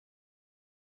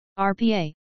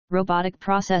RPA, Robotic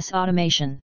Process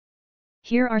Automation.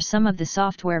 Here are some of the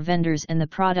software vendors and the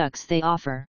products they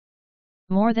offer.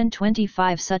 More than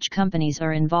 25 such companies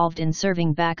are involved in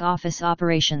serving back-office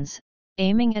operations,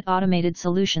 aiming at automated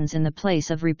solutions in the place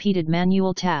of repeated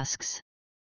manual tasks.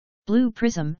 Blue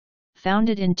Prism,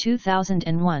 founded in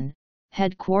 2001,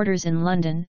 headquarters in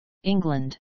London,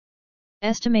 England.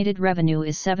 Estimated revenue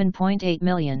is 7.8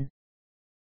 million.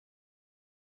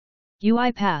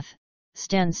 REPATH,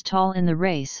 stands tall in the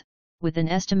race, with an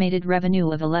estimated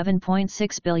revenue of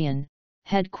 11.6 billion,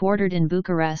 headquartered in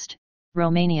Bucharest,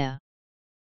 Romania.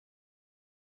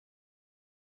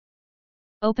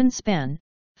 OpenSpan,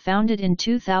 founded in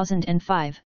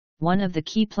 2005, one of the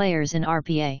key players in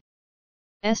RPA.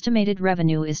 Estimated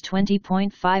revenue is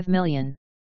 20.5 million.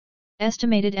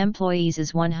 Estimated employees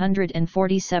is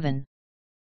 147.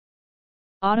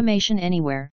 Automation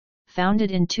Anywhere,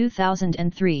 founded in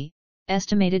 2003,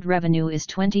 estimated revenue is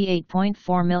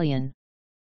 28.4 million.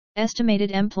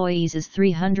 Estimated employees is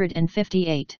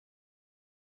 358.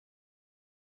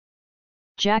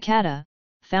 Jakarta,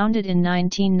 founded in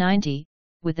 1990,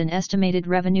 with an estimated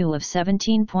revenue of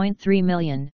 17.3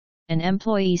 million, and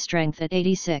employee strength at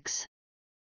 86.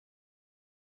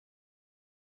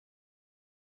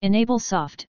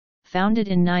 EnableSoft, founded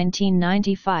in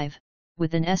 1995,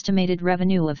 with an estimated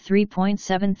revenue of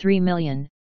 3.73 million,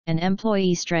 and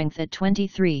employee strength at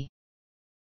 23.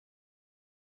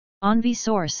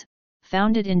 OnVSource,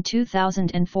 founded in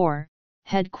 2004,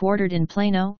 headquartered in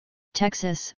Plano,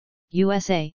 Texas,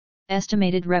 USA,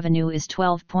 estimated revenue is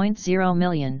 12.0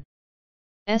 million.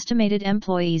 Estimated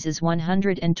employees is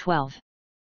 112.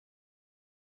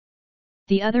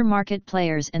 The other market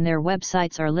players and their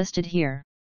websites are listed here.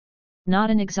 Not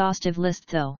an exhaustive list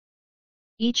though.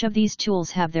 Each of these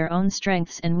tools have their own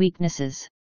strengths and weaknesses.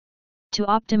 To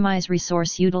optimize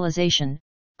resource utilization,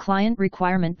 client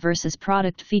requirement versus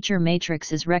product feature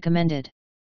matrix is recommended.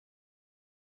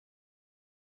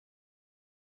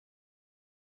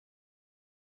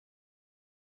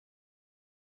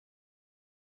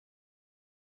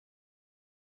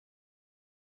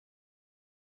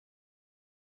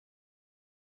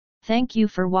 Thank you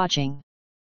for watching.